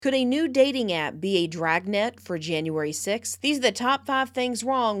Could a new dating app be a dragnet for January 6th? These are the top 5 things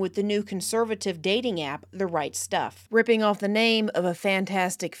wrong with the new conservative dating app, The Right Stuff. Ripping off the name of a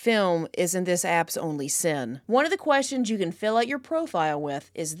fantastic film isn't this app's only sin. One of the questions you can fill out your profile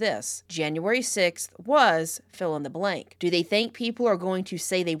with is this: January 6th was fill in the blank. Do they think people are going to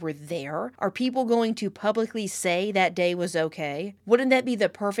say they were there? Are people going to publicly say that day was okay? Wouldn't that be the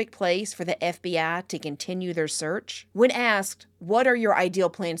perfect place for the FBI to continue their search? When asked, what are your ideal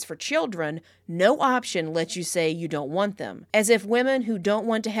plans for children? No option lets you say you don't want them, as if women who don't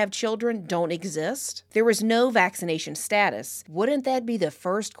want to have children don't exist. There was no vaccination status. Wouldn't that be the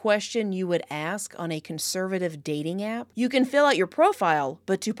first question you would ask on a conservative dating app? You can fill out your profile,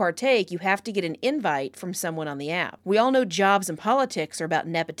 but to partake, you have to get an invite from someone on the app. We all know jobs and politics are about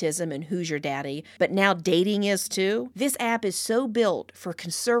nepotism and who's your daddy, but now dating is too? This app is so built for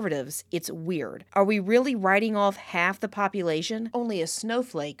conservatives, it's weird. Are we really writing off half the population? Only a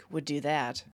snowflake would do that.